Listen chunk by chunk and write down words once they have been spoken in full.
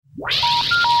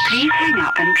hang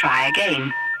up and try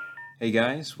again. Hey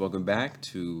guys, welcome back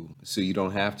to So You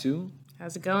Don't Have To.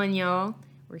 How's it going, y'all?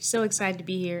 We're so excited to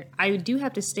be here. I do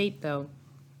have to state, though,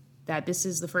 that this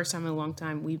is the first time in a long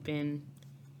time we've been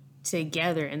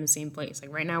together in the same place.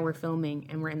 Like right now we're filming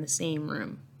and we're in the same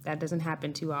room. That doesn't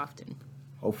happen too often.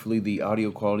 Hopefully the audio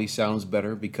quality sounds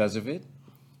better because of it.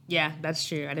 Yeah, that's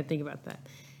true. I didn't think about that.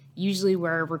 Usually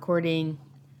we're recording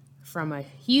from a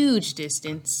huge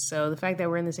distance, so the fact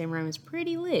that we're in the same room is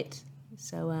pretty lit.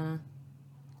 So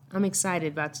I'm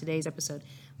excited about today's episode.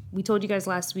 We told you guys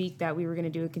last week that we were going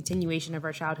to do a continuation of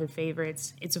our childhood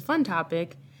favorites. It's a fun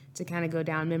topic to kind of go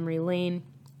down memory lane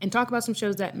and talk about some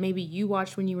shows that maybe you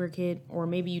watched when you were a kid or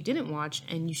maybe you didn't watch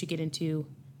and you should get into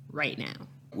right now.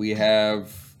 We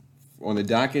have, on the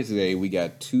docket today, we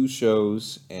got 2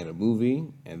 shows and a movie,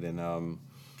 and then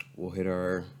we'll hit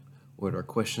our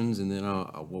questions and then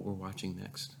what we're watching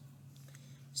next.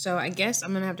 So I guess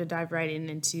I'm going to have to dive right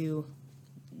into,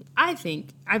 I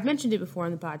think, I've mentioned it before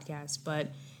on the podcast,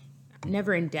 but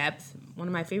never in depth. One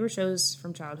of my favorite shows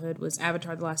from childhood was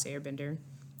Avatar: The Last Airbender,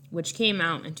 which came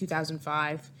out in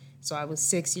 2005. So I was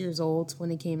 6 years old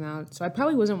when it came out. So I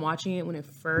probably wasn't watching it when it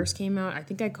first came out. I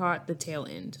think I caught the tail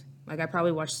end. Like I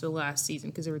probably watched the last season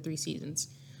because there were 3 seasons.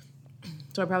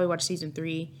 So I probably watched season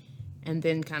 3 and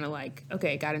then kind of like,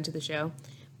 okay, got into the show.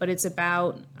 But it's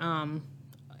about,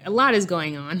 a lot is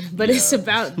going on, but It's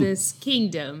about this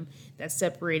kingdom that's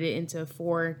separated into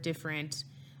 4 different,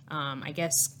 I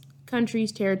guess,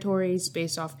 countries, territories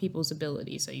based off people's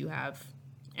abilities. So you have,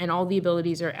 and all the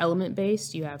abilities are element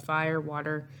based. You have fire,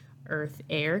 water, earth,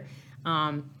 air.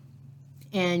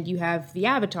 And you have the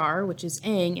Avatar, which is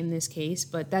Aang in this case,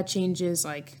 but that changes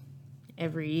like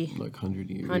every 100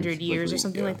 years. 100 years or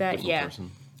something like that. Yeah.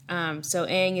 So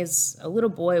Aang is a little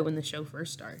boy when the show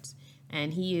first starts,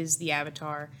 and he is the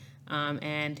Avatar.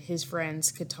 And his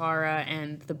friends Katara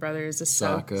and the brothers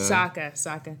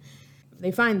Sokka.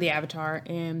 They find the Avatar,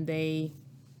 and they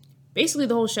basically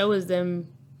the whole show is them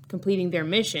completing their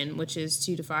mission, which is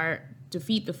to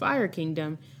defeat the Fire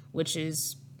Kingdom, which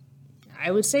is, I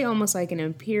would say, almost like an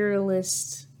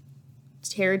imperialist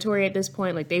territory at this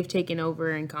point. Like they've taken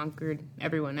over and conquered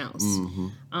everyone else.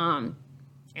 Mm-hmm.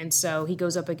 And so he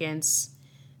goes up against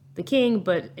the king,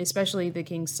 but especially the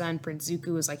king's son, Prince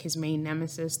Zuko, is like his main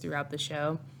nemesis throughout the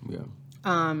show. Yeah.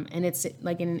 And it's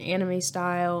like in an anime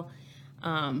style.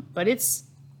 But it's,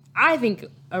 I think,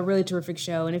 a really terrific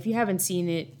show. And if you haven't seen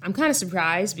it, I'm kind of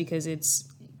surprised because it's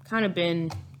kind of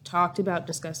been talked about,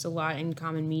 discussed a lot in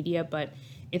common media, but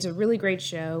it's a really great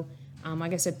show.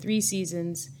 Like I said, 3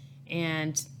 seasons,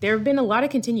 and there have been a lot of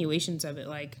continuations of it.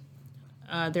 Like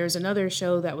there's another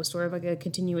show that was sort of like a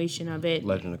continuation of it.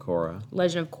 Legend of Korra.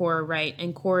 Legend of Korra, right.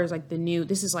 And Korra is like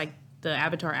this is like the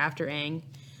Avatar after Aang.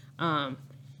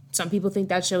 Some people think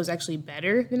that show is actually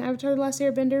better than Avatar: The Last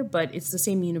Airbender, but it's the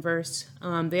same universe.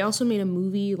 They also made a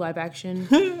movie, live action,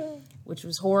 which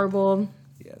was horrible.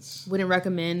 Yes. Wouldn't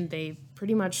recommend. They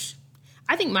pretty much,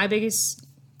 I think my biggest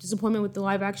disappointment with the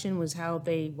live action was how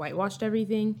they whitewashed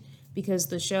everything, because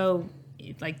the show,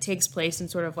 it like takes place in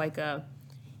sort of like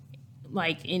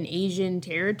in Asian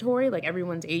territory, like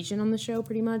everyone's Asian on the show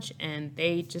pretty much, and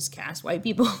they just cast white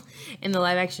people in the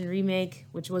live action remake,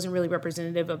 which wasn't really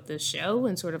representative of the show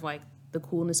and sort of like the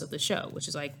coolness of the show, which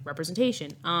is like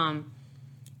representation.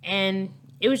 And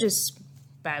it was just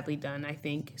badly done, I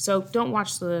think. So don't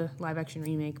watch the live action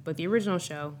remake, but the original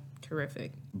show,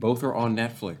 terrific. Both are on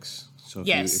Netflix. So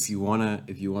Yes. if you want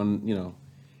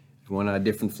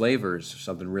different flavors,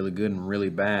 something really good and really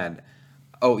bad.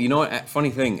 Oh, you know what? Funny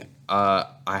thing. I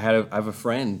have a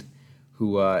friend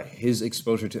who his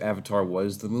exposure to Avatar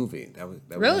was the movie. That was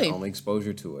Really? his only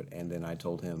exposure to it. And then I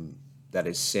told him that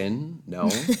is sin. No.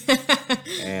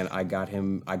 And I got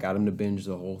him to binge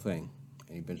the whole thing.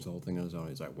 And he binged the whole thing on his own.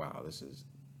 He's like, "Wow, this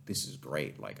is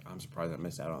great. Like, I'm surprised I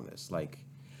missed out on this." Like,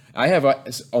 I have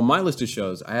on my list of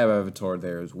shows, I have Avatar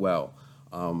there as well.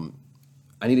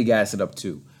 I need to gas it up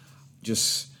too.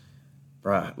 Just,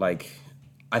 like,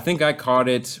 I think I caught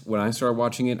it when I started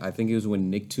watching it. I think it was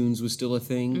when Nicktoons was still a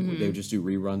thing. Mm-hmm. They would just do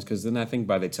reruns, because then I think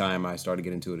by the time I started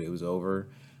getting into it, it was over.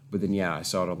 But then, yeah, I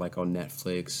saw it like on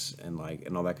Netflix and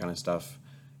all that kind of stuff.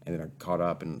 And then I caught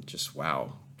up and just,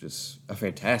 wow, just a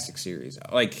fantastic series.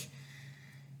 Like,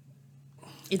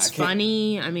 It's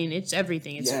funny. I mean, it's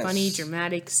everything. It's funny, Yes.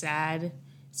 dramatic, sad,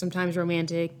 sometimes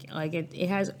romantic. Like it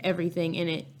has everything in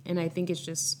it. And I think it's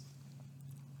just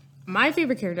my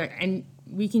favorite character, and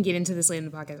we can get into this later in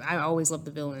the podcast. I always love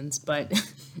the villains, but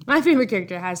my favorite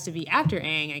character has to be, after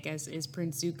Aang, I guess, is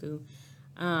Prince Zuko,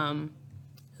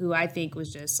 who I think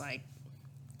was just like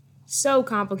so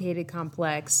complicated,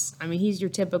 complex. I mean, he's your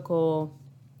typical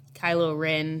Kylo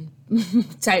Ren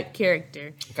type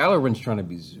character. Kylo Ren's trying to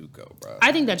be Zuko, bro.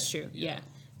 I think that's true. Yeah.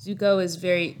 Zuko is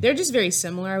they're just very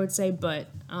similar, I would say, but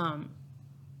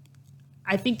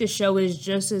I think the show is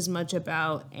just as much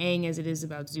about Aang as it is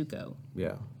about Zuko.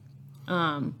 Yeah.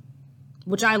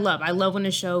 Which I love. I love when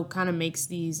a show kind of makes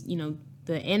these,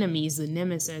 the enemies, the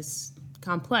nemesis,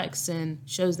 complex and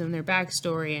shows them their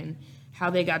backstory and how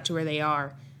they got to where they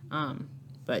are.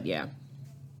 But yeah.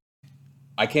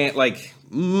 I can't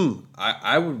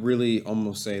I would really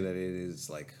almost say that it is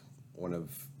like one of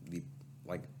the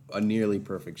like a nearly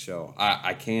perfect show.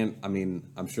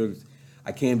 I'm sure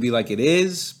I can't be like it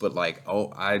is, but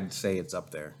I'd say it's up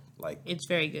there. Like it's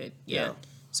very good. Yeah.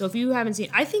 So if you haven't seen,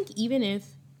 I think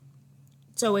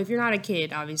if you're not a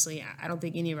kid, obviously, I don't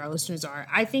think any of our listeners are.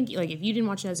 I think if you didn't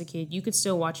watch it as a kid, you could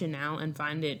still watch it now and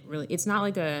find it really. It's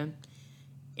not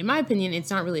in my opinion, it's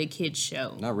not really a kid's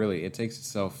show. Not really. It takes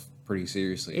itself pretty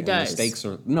seriously. It does.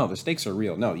 The stakes are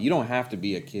real. No, you don't have to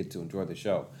be a kid to enjoy the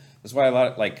show. That's why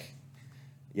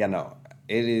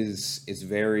it's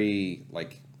very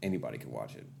anybody can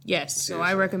watch it. Yes. Seriously. So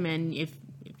I recommend if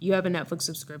you have a Netflix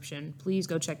subscription, please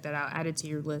go check that out, add it to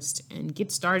your list, and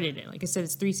get started. Like I said,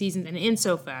 it's 3 seasons and it ends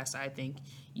so fast. I think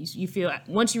you feel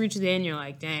once you reach the end, you're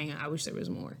like, dang, I wish there was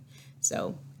more.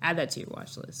 So add that to your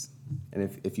watch list.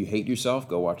 And if you hate yourself,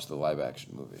 go watch the live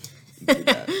action movie. You can do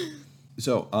that.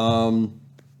 So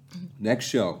next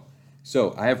show.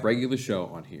 So I have regular show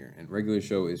on here, and regular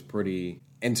show is pretty.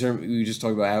 We just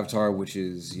talked about Avatar, which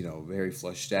is very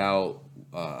fleshed out.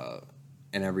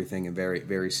 And everything and very,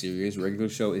 very serious. Regular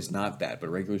show is not that, but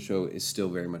regular show is still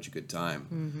very much a good time.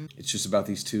 Mm-hmm. It's just about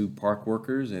these 2 park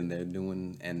workers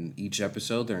and each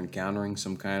episode they're encountering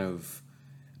some kind of,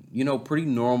 pretty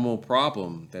normal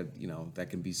problem that, that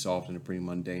can be solved in a pretty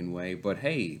mundane way. But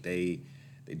hey, they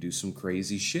do some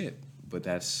crazy shit. But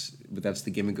that's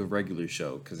the gimmick of regular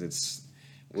show, because it's,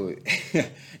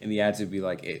 in the ads it'd be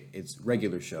like, it's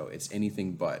regular show. It's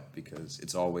anything but, because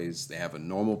it's always, they have a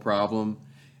normal problem,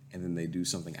 and then they do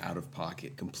something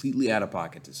completely out of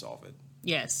pocket to solve it.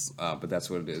 Yes. But that's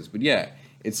what it is. But yeah,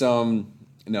 it's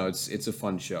it's a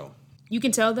fun show. You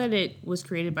can tell that it was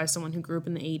created by someone who grew up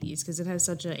in the 80s, because it has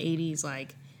such an 80s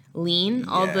lean.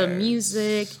 All the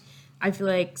music. I feel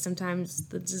like sometimes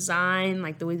the design,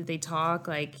 the way that they talk,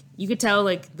 you could tell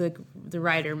the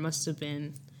writer must have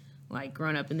been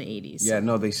grown up in the 80s. Yeah,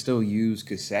 no, they still use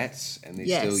cassettes, and they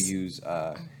still use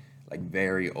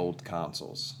very old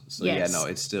consoles. So yes.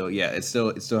 It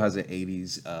still has an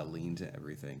 80s lean to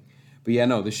everything. But yeah,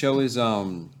 no, the show is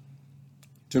in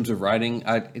terms of writing,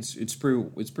 it's pretty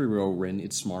well written.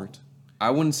 It's smart. I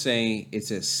wouldn't say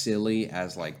it's as silly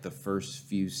as the first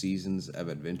few seasons of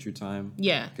Adventure Time.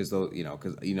 Yeah. Because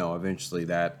eventually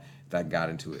that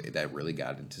really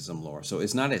got into some lore. So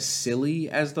it's not as silly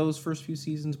as those first few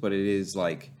seasons, but it is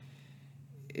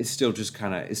it's still just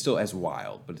it's still as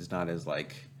wild, but it's not as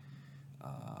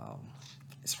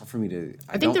it's hard for me to.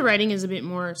 I think the writing is a bit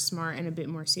more smart and a bit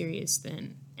more serious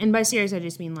and by serious I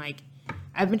just mean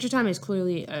Adventure Time is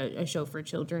clearly a show for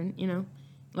children.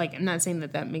 I'm not saying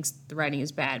that makes the writing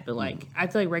is bad, but I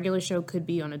feel like regular show could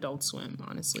be on Adult Swim,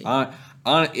 honestly.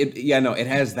 It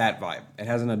has that vibe. It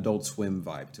has an Adult Swim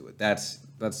vibe to it. That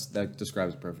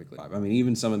describes it perfectly. I mean,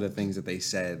 even some of the things that they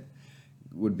said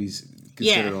would be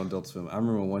considered on Adult Swim. I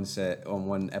remember on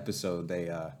one episode,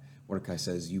 Mordecai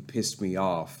says, "You pissed me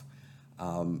off."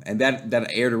 And that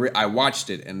aired. I watched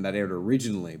it, and that aired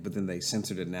originally, but then they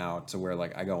censored it now to where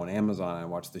I go on Amazon and I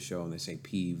watch the show, and they say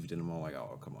peeved, and I'm all like,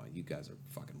 oh come on, you guys are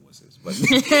fucking wusses.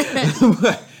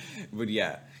 But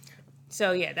yeah.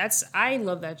 So yeah, I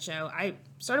love that show. I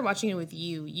started watching it with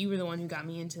you. You were the one who got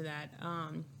me into that,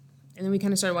 and then we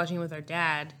kind of started watching it with our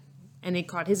dad, and it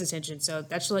caught his attention. So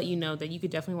that should let you know that you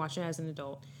could definitely watch it as an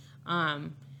adult.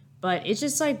 But it's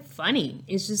just funny.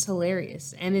 It's just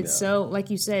hilarious. And it's so,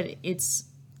 like you said, it's,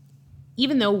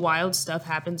 even though wild stuff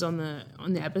happens on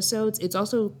the episodes, it's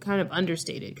also kind of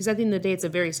understated. Because at the end of the day, it's a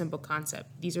very simple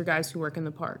concept. These are guys who work in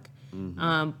the park.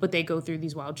 Mm-hmm. But they go through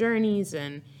these wild journeys,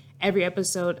 and every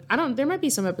episode, there might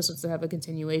be some episodes that have a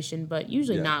continuation, but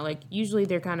usually not. Usually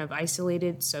they're kind of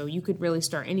isolated, so you could really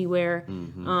start anywhere.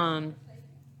 Mm-hmm.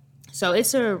 So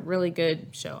it's a really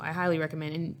good show. I highly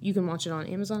recommend it. And you can watch it on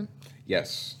Amazon?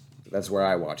 Yes. That's where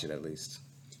I watch it, at least.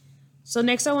 So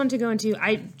next I want to go into,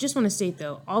 I just want to state,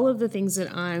 though, all of the things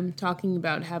that I'm talking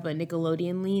about have a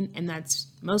Nickelodeon lean, and that's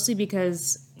mostly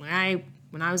because when I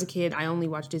was a kid, I only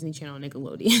watched Disney Channel and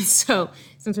Nickelodeon. So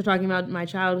since we're talking about my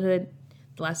childhood,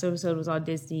 the last episode was all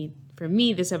Disney. For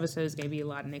me, this episode is going to be a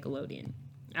lot of Nickelodeon.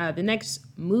 The next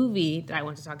movie that I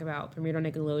want to talk about premiered on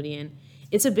Nickelodeon,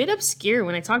 It's a bit obscure.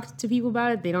 When I talk to people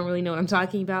about it, they don't really know what I'm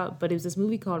talking about. But it was this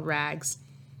movie called Rags.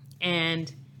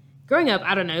 And growing up,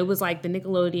 I don't know, it was like the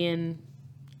Nickelodeon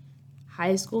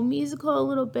High School Musical a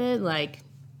little bit. Like,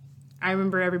 I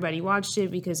remember everybody watched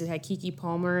it because it had Keke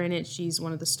Palmer in it. She's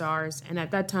one of the stars. And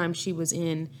at that time, she was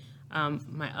in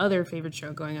my other favorite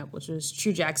show growing up, which was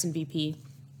True Jackson VP.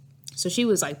 So she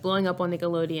was like blowing up on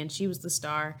Nickelodeon. She was the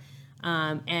star.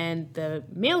 And the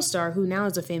male star, who now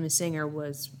is a famous singer,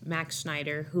 was Max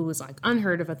Schneider, who was like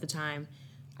unheard of at the time.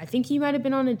 I think he might have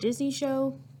been on a Disney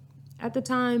show at the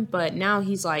time, but now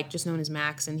he's like just known as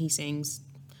Max, and he sings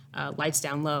Lights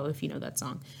Down Low, if you know that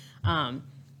song.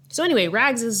 So anyway,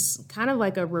 Rags is kind of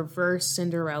like a reverse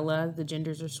Cinderella. The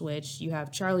genders are switched. You have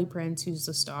Charlie Prince, who's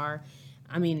the star.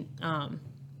 I mean,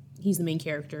 he's the main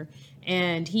character,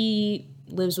 and he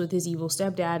lives with his evil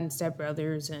stepdad and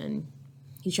stepbrothers, and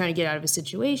he's trying to get out of a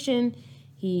situation.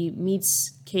 He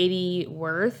meets Katie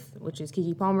Worth, which is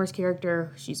Keke Palmer's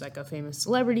character. She's like a famous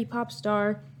celebrity pop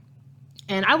star.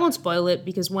 And I won't spoil it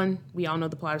because, one, we all know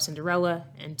the plot of Cinderella,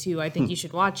 and two, I think you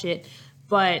should watch it.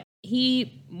 But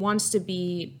he wants to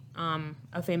be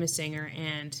a famous singer,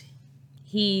 and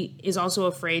he is also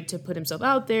afraid to put himself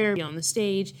out there, be on the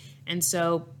stage. And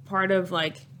so part of,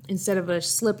 like, instead of a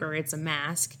slipper, it's a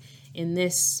mask in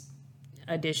this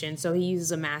edition. So he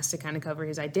uses a mask to kind of cover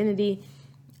his identity.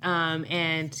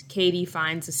 And Katie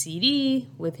finds a CD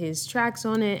with his tracks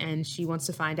on it, and she wants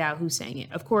to find out who sang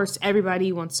it. Of course,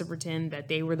 everybody wants to pretend that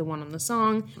they were the one on the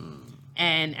song.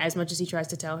 And as much as he tries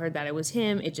to tell her that it was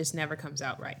him, it just never comes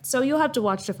out right. So you'll have to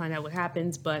watch to find out what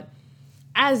happens. But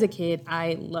as a kid,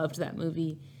 I loved that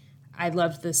movie. I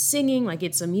loved the singing, like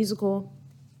it's a musical.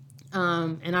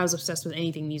 And I was obsessed with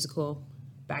anything musical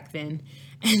back then.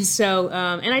 And so,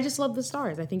 and I just love the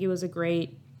stars. I think it was a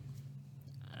great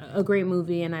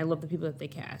movie, and I love the people that they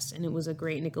cast. And it was a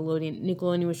great Nickelodeon.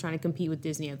 Nickelodeon was trying to compete with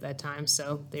Disney at that time,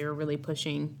 so they were really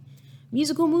pushing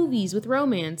musical movies with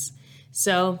romance.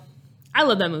 So I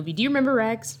love that movie. Do you remember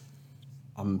Rags?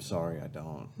 I'm sorry, I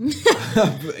don't.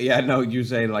 Yeah, no, you're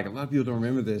saying like a lot of people don't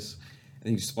remember this,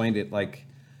 and you explained it like,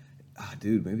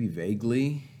 dude, maybe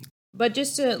vaguely. But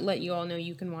just to let you all know,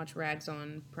 you can watch Rags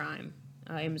on Prime,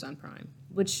 Amazon Prime,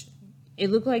 which it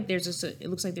looks like there's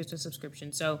a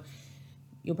subscription. So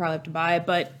you'll probably have to buy it.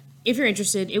 But if you're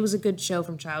interested, it was a good show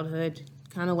from childhood,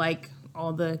 kind of like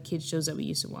all the kids shows that we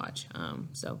used to watch.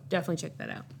 So definitely check that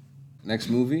out. Next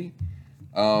movie.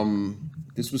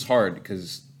 This was hard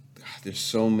because there's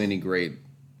so many great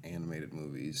animated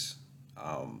movies.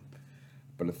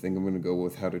 But I think I'm going to go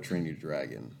with How to Train Your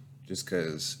Dragon. Just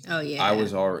because I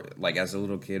was already, like, as a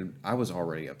little kid, I was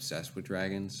already obsessed with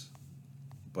dragons.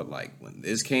 But, like, when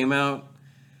this came out,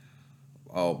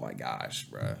 oh my gosh,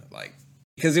 bruh. Like,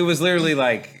 because it was literally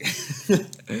like...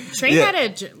 Trey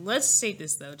had let's state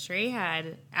this though. Trey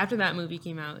had, after that movie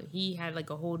came out, he had like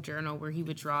a whole journal where he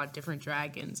would draw different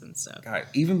dragons and stuff. God,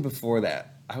 even before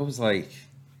that, I was like,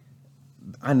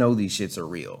 I know these shits are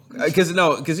real. Because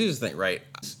here's the thing, right?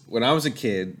 When I was a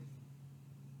kid,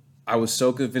 I was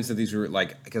so convinced that these were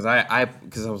like, because I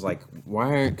was like,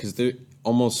 because they're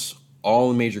almost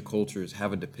all the major cultures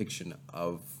have a depiction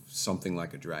of something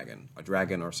like a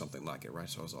dragon or something like it, right?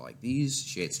 So I was all like, these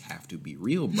shits have to be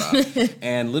real, bro.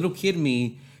 And little kid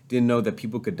me didn't know that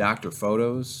people could doctor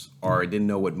photos, or didn't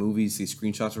know what movies these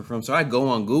screenshots were from. So I'd go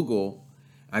on Google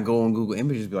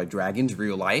Images, be like, dragons,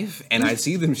 real life, and I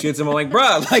see them shits, and I'm like,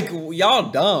 bruh, like,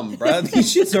 y'all dumb, bruh.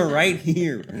 These shits are right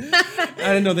here.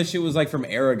 I didn't know this shit was like from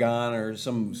Aragon or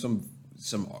some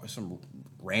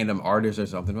random artist or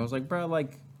something. I was like, bruh,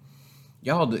 like,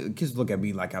 kids look at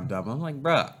me like I'm dumb. I'm like,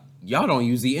 bruh, y'all don't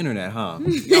use the internet, huh?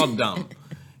 Y'all dumb.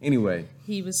 Anyway.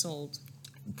 He was sold.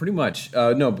 Pretty much.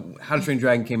 No, How to Train Your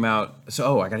Dragon came out.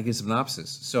 So, I got to give some synopsis.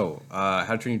 So, How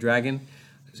to Train Your Dragon,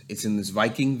 it's in this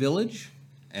Viking village,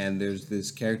 and there's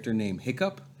this character named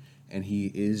Hiccup, and he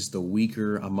is the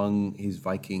weaker among his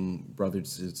Viking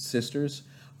brothers and sisters.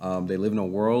 They live in a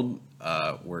world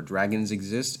where dragons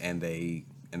exist, and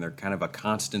they're kind of a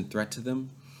constant threat to them.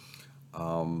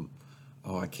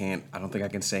 I don't think I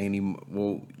can say any.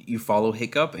 Well, you follow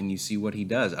Hiccup and you see what he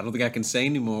does. I don't think I can say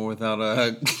anymore without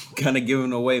kind of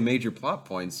giving away major plot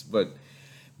points. But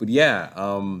yeah,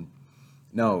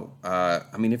 no.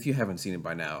 I mean, if you haven't seen it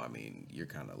by now, I mean, you're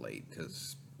kind of late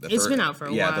because it's been out for a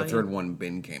while. Yeah, the third one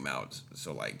came out.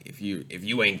 So like, if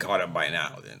you ain't caught up by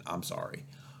now, then I'm sorry.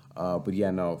 But yeah,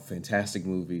 no, fantastic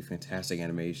movie, fantastic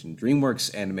animation.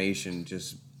 DreamWorks animation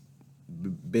just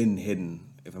been hidden.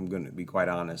 If I'm going to be quite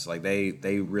honest, like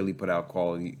they really put out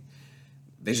quality.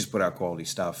 They just put out quality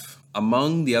stuff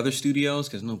among the other studios,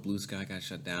 because no, Blue Sky got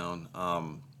shut down.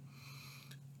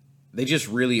 they just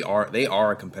really are. They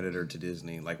are a competitor to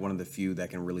Disney, like one of the few that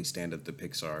can really stand up to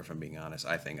Pixar. If I'm being honest,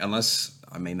 I think, unless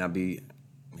I may not be,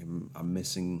 I'm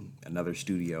missing another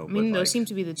studio. I mean, but those like, seem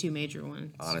to be the two major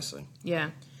ones. honestly,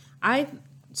 Yeah. I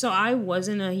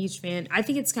wasn't a huge fan. I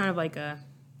think it's kind of like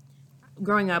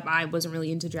growing up, I wasn't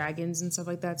really into dragons and stuff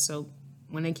like that. So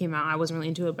when it came out, I wasn't really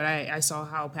into it, but I saw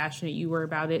how passionate you were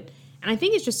about it. And I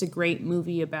think it's just a great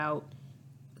movie about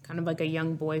kind of like a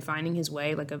young boy finding his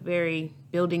way, like a very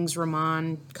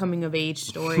Bildungsroman coming of age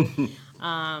story.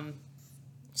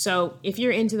 So if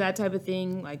you're into that type of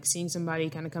thing, like seeing somebody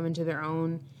kind of come into their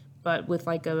own, but with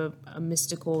like a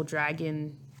mystical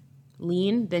dragon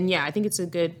lean, then yeah, I think it's a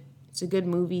good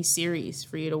movie series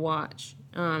for you to watch.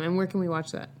 And where can we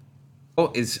watch that?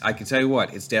 oh, I can tell you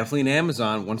what, it's definitely an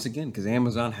Amazon once again because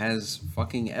Amazon has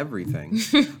fucking everything.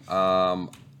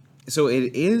 So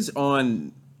it is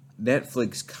on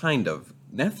Netflix, kind of.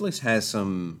 Netflix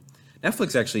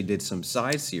actually did some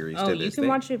side series Oh, to you this. can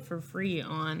watch it for free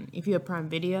if you have Prime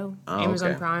Video,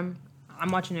 Amazon okay. Prime. I'm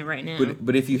watching it right now.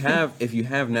 But if you have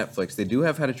Netflix, they do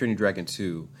have How to Train Your Dragon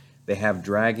 2. They have How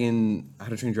to Train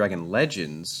Your Dragon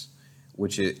Legends,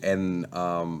 which is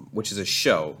a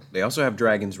show. They also have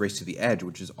Dragon's Race to the Edge,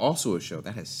 which is also a show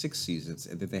that has 6 seasons,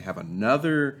 and then they have a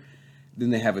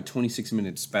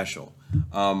 26-minute special.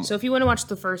 So if you want to watch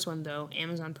the first one, though,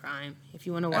 Amazon Prime. If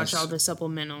you want to watch all the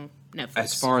supplemental, Netflix.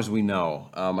 As far as we know,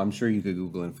 I'm sure you could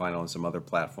Google and find on some other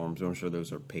platforms. I'm sure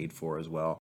those are paid for as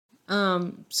well.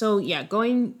 So yeah,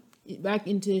 going back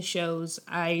into shows,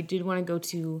 I did want to go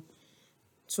to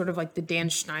sort of like the Dan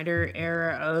Schneider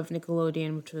era of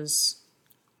Nickelodeon, which was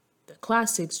the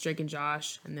classics, Drake and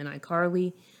Josh, and then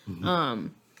iCarly. Mm-hmm.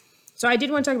 So I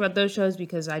did want to talk about those shows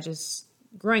because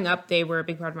growing up, they were a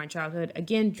big part of my childhood.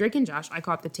 Again, Drake and Josh, I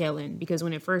caught the tail end because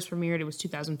when it first premiered, it was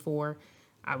 2004.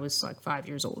 I was like 5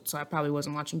 years old, so I probably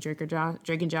wasn't watching Drake and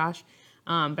Josh.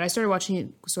 But I started watching it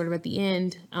sort of at the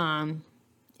end,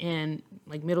 and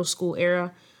like middle school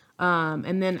era.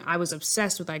 And then I was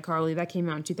obsessed with iCarly. That came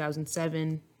out in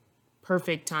 2007.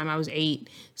 Perfect time. I was 8,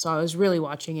 so I was really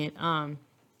watching it.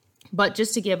 But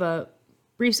just to give a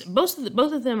brief, both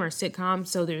of them are sitcoms,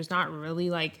 so there's not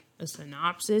really like a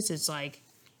synopsis. It's like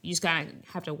you just gotta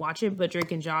have to watch it. But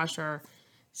Drake and Josh are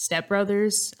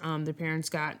stepbrothers. Their parents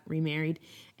got remarried,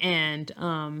 and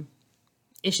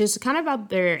it's just kind of about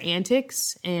their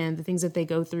antics and the things that they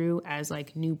go through as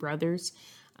like new brothers.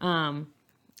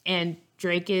 And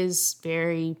Drake is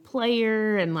very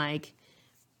player and like,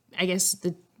 I guess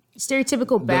the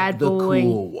stereotypical bad boy. The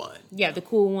cool one. Yeah, the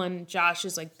cool one. Josh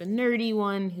is like the nerdy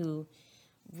one who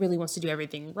really wants to do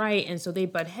everything right. And so they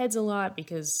butt heads a lot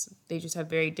because they just have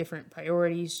very different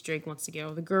priorities. Drake wants to get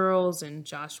all the girls and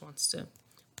Josh wants to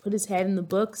put his head in the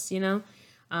books, you know?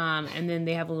 And then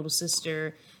they have a little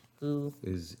sister who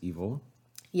is evil.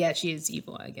 Yeah, she is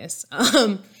evil, I guess.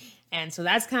 And so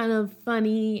that's kind of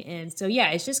funny. And so, yeah,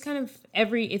 it's just kind of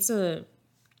every episode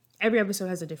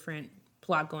has a different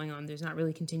plot going on. There's not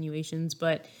really continuations,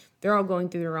 but they're all going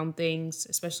through their own things,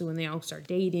 especially when they all start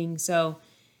dating. So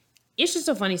it's just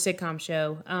a funny sitcom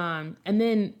show. And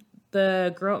then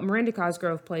the girl, Miranda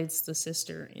Cosgrove, plays the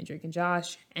sister in Drake and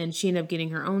Josh, and she ended up getting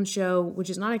her own show, which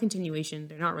is not a continuation.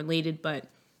 They're not related, but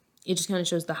it just kind of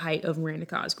shows the height of Miranda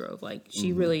Cosgrove. Like,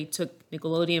 she really took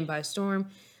Nickelodeon by storm.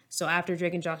 So after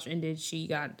Drake and Josh ended, she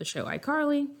got the show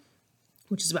iCarly,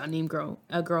 which is about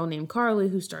a girl named Carly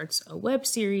who starts a web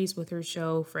series with her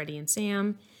show Freddie and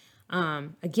Sam.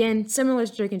 Again, similar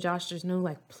to Drake and Josh, there's no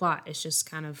like plot. It's just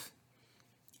kind of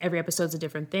every episode's a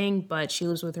different thing, but she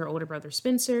lives with her older brother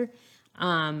Spencer.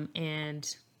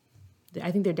 And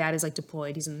I think their dad is like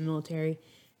deployed. He's in the military.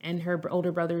 And her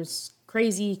older brother's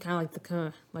crazy, kind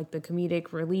of like the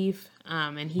comedic relief.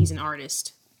 And he's an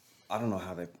artist. I don't know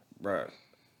how they...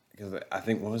 Because I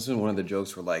think one of the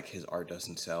jokes were like his art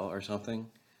doesn't sell or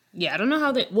something. Yeah, I don't know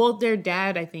how their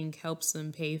dad, I think, helps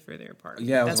them pay for their part.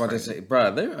 Yeah, I was about to say, bro,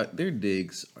 their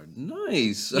digs are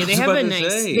nice. Yeah, they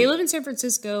they live in San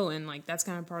Francisco, and like that's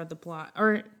kind of part of the plot.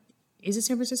 Or is it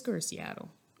San Francisco or Seattle?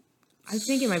 I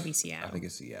think it might be Seattle. I think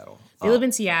it's Seattle. They live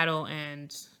in Seattle,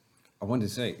 and I wanted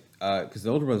to say, because the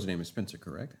older brother's name is Spencer,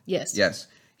 correct? Yes. Yes.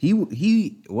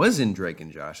 He was in Drake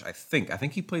and Josh, I think. I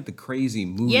think he played the crazy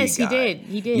movie Yes, guy.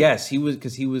 He did. Yes, he was,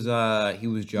 because he was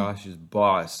Josh's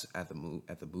boss at the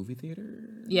movie theater.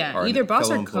 Yeah, either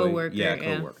boss or employee. coworker. Yeah,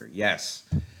 coworker. Yes.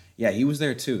 Yeah, he was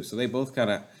there too. So they both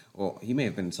kind of, well, he may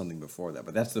have been in something before that,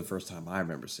 but that's the first time I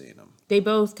remember seeing him. They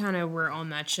both kind of were on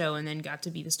that show and then got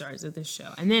to be the stars of this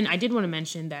show. And then I did want to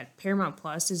mention that Paramount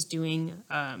Plus is doing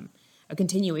a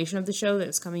continuation of the show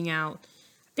that's coming out,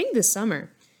 I think, this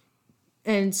summer.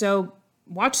 And so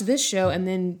watch this show and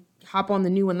then hop on the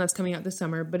new one that's coming out this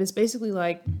summer. But it's basically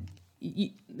like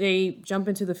they jump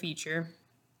into the future.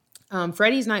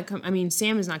 Freddie's not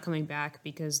Sam is not coming back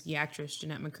because the actress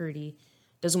Jeanette McCurdy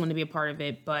doesn't want to be a part of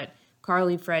it. But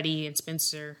Carly, Freddie, and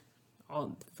Spencer,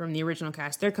 all from the original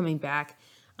cast, they're coming back.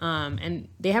 And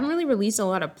they haven't really released a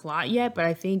lot of plot yet, but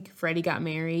I think Freddie got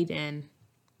married and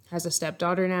has a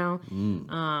stepdaughter now.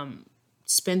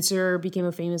 Spencer became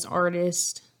a famous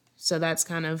artist, so that's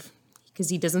kind of because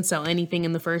he doesn't sell anything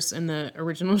in the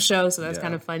original show, so that's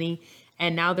kind of funny.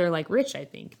 And now they're like rich, I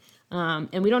think.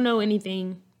 And we don't know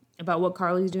anything about what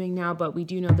Carly's doing now, but we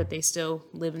do know that they still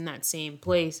live in that same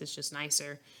place. It's just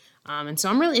nicer. And so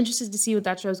I'm really interested to see what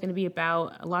that show is going to be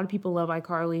about. A lot of people love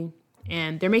iCarly,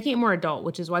 and they're making it more adult,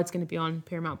 which is why it's going to be on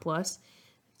Paramount Plus.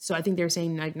 So I think they're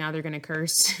saying like now they're going to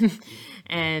curse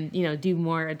and, do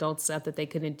more adult stuff that they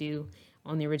couldn't do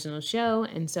on the original show.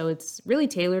 And so it's really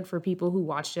tailored for people who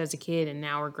watched it as a kid and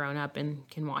now are grown up and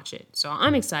can watch it. So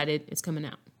I'm excited. It's coming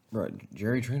out. Right.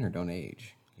 Jerry Trainer don't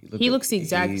age. He looks the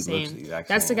exact same.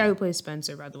 That's the guy who plays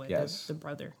Spencer, by the way, yes. the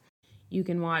brother. You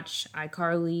can watch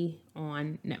iCarly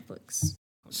on Netflix.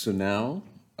 So now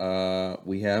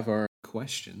we have our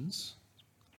questions.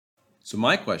 So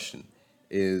my question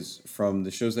is from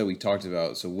the shows that we talked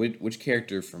about. So which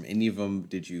character from any of them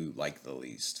did you like the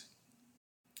least?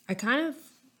 I kind of,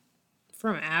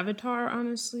 from Avatar,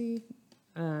 honestly,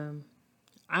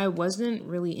 I wasn't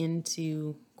really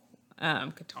into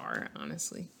Katara,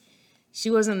 honestly. She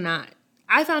wasn't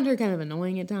I found her kind of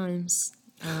annoying at times.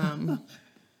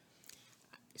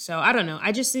 So I don't know.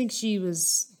 I just think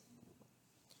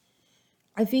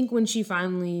I think when she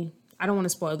finally, I don't want to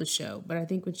spoil the show, but I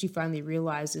think when she finally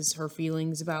realizes her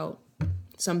feelings about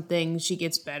some things, she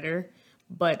gets better.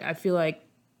 But I feel like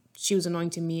she was annoying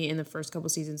to me in the first couple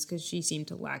seasons because she seemed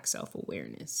to lack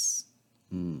self-awareness.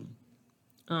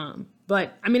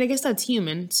 But I mean, I guess that's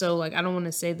human. So like, I don't want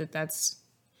to say that that's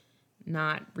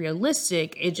not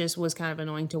realistic. It just was kind of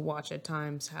annoying to watch at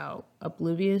times how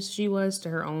oblivious she was to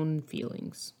her own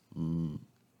feelings.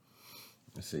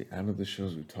 Let's see. Out of the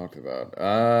shows we talked about,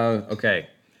 okay,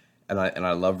 and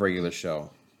I love Regular Show.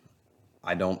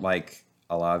 I don't like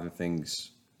a lot of the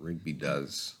things Rigby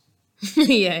does.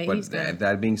 Yeah, but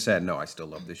that being said, no, I still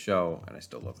love the show and I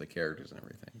still love the characters and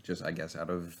everything. Just I guess out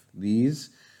of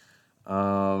these,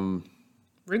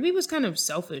 Rigby was kind of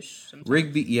selfish sometimes.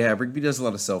 Rigby does a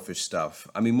lot of selfish stuff.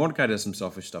 I mean, Mordecai does some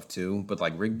selfish stuff too, but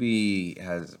like Rigby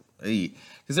has,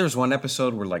 because there was one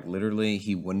episode where like literally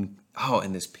he wouldn't,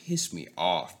 and this pissed me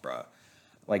off, bruh.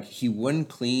 Like he wouldn't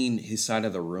clean his side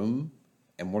of the room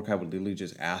and Mordecai would literally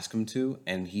just ask him to,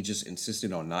 and he just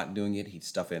insisted on not doing it. He'd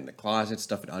stuff it in the closet,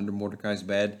 stuff it under Mordecai's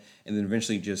bed, and then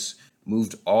eventually just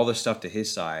moved all the stuff to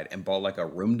his side and bought like a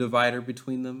room divider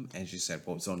between them. And she said,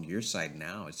 well, it's on your side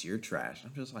now. It's your trash.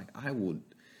 I'm just like, I would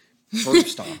curb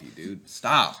stomp you, dude.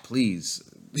 Stop, please.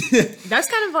 That's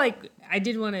kind of like, I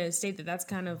did want to state that that's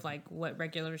kind of like what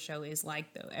Regular Show is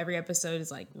like, though. Every episode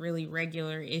is like really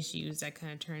regular issues that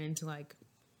kind of turn into like,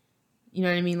 you know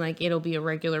what I mean? Like it'll be a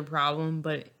regular problem,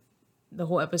 but the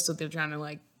whole episode they're trying to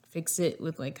like fix it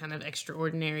with like kind of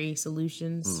extraordinary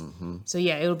solutions. Mm-hmm. So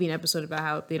yeah, it'll be an episode about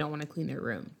how they don't want to clean their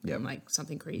room. Yep. And like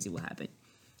something crazy will happen.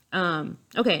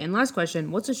 Okay, and last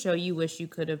question. What's a show you wish you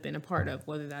could have been a part of?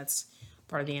 Whether that's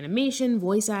part of the animation,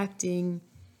 voice acting,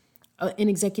 an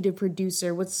executive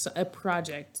producer. What's a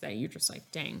project that you're just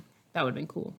like, dang, that would have been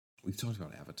cool? We've talked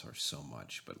about Avatar so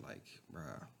much, but like,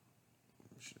 bruh,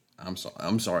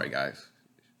 I'm sorry, guys.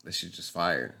 This shit's just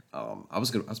fire. I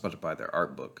was about to buy their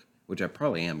art book, which I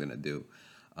probably am gonna do.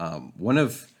 I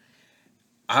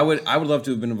would love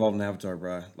to have been involved in Avatar,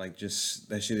 bro. Like, just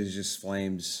that shit is just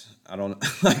flames. I don't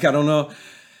know,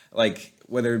 like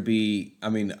whether it be. I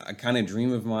mean, a kind of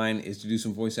dream of mine is to do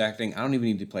some voice acting. I don't even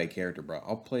need to play a character, bro.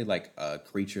 I'll play like a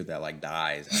creature that like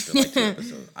dies after like 2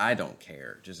 episodes. I don't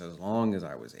care, just as long as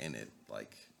I was in it.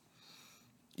 Like,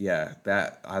 yeah,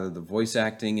 that either the voice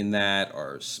acting in that,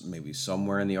 or maybe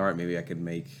somewhere in the art. Maybe I could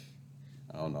make.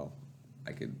 I don't know.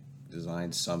 I could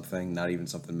design something, not even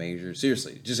something major.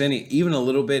 Seriously, just even a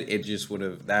little bit. It just would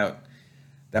have that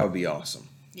would be awesome.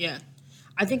 Yeah,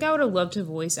 I think I would have loved to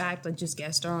voice act, like just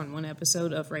guest star on one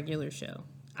episode of Regular Show.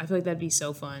 I feel like that'd be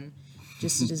so fun,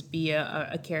 just to just be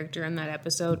a character in that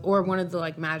episode, or one of the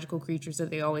like magical creatures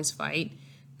that they always fight.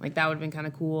 Like that would have been kind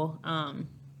of cool.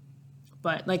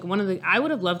 But like I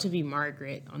would have loved to be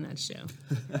Margaret on that show.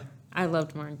 I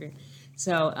loved Margaret.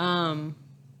 So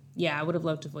yeah, I would have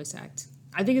loved to voice act.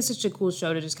 I think it's such a cool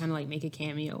show to just kind of like make a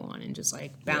cameo on and just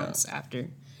like bounce after.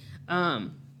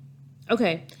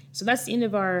 Okay, so that's the end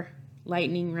of our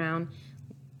lightning round.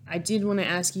 I did want to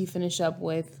ask you, finish up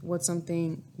with what's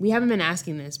something, we haven't been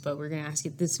asking this, but we're going to ask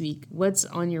it this week. What's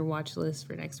on your watch list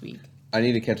for next week? I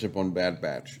need to catch up on Bad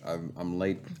Batch. I'm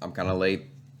late. I'm kind of late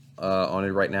on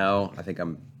it right now. I think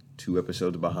I'm 2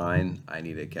 episodes behind. I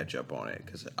need to catch up on it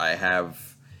because I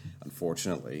have,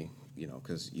 unfortunately,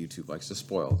 because YouTube likes to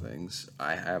spoil things,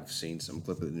 I have seen some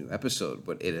clip of the new episode,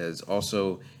 but it has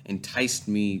also enticed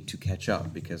me to catch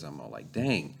up because I'm all like,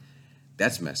 dang,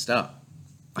 that's messed up.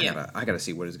 I gotta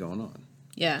see what is going on.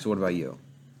 Yeah. So what about you?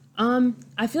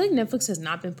 I feel like Netflix has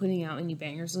not been putting out any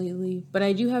bangers lately, but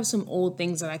I do have some old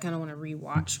things that I kind of want to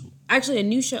rewatch. Actually, a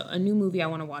new movie I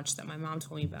want to watch that my mom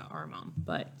told me about, our mom,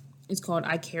 but it's called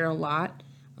I Care a Lot.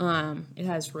 It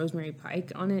has Rosemary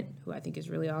Pike on it, who I think is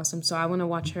really awesome. So I want to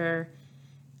watch her.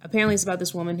 Apparently, it's about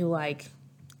this woman who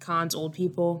cons old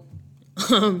people.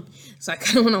 So I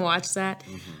kind of want to watch that.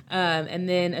 Mm-hmm. And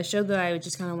then a show that I would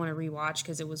just kind of want to rewatch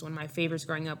because it was one of my favorites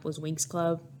growing up was Winx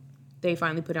Club. They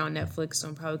finally put it on Netflix, so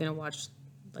I'm probably going to watch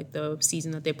the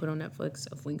season that they put on Netflix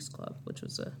of Winx Club, which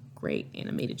was a great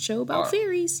animated show about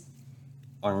fairies.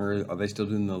 Are they still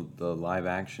doing the live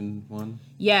action one?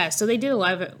 Yeah, so they did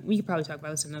we could probably talk about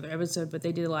this in another episode, but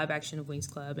they did a live action of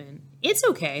Winx Club, and it's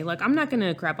okay. I'm not going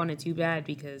to crap on it too bad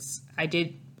because I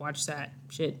did watch that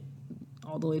shit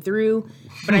all the way through,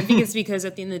 but I think it's because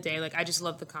at the end of the day, I just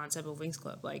love the concept of Winx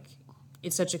Club.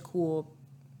 It's such a cool,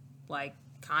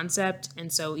 concept,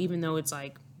 and so even though it's,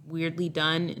 weirdly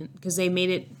done, because they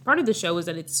made it, part of the show is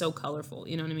that it's so colorful,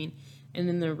 you know what I mean? And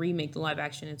then the remake, the live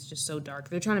action, it's just so dark.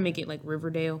 They're trying to make it like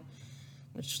Riverdale,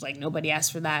 which, nobody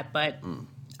asked for that, but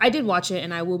I did watch it,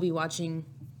 and I will be watching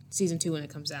season 2 when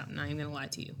it comes out, and I ain't gonna lie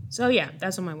to you. So, yeah,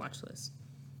 that's on my watch list.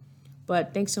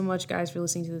 But thanks so much, guys, for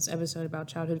listening to this episode about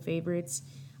childhood favorites.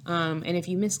 And if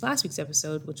you missed last week's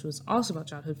episode, which was also about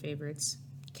childhood favorites,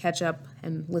 catch up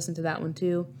and listen to that one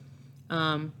too.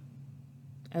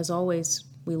 As always,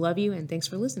 we love you, and thanks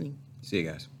for listening. See you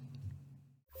guys.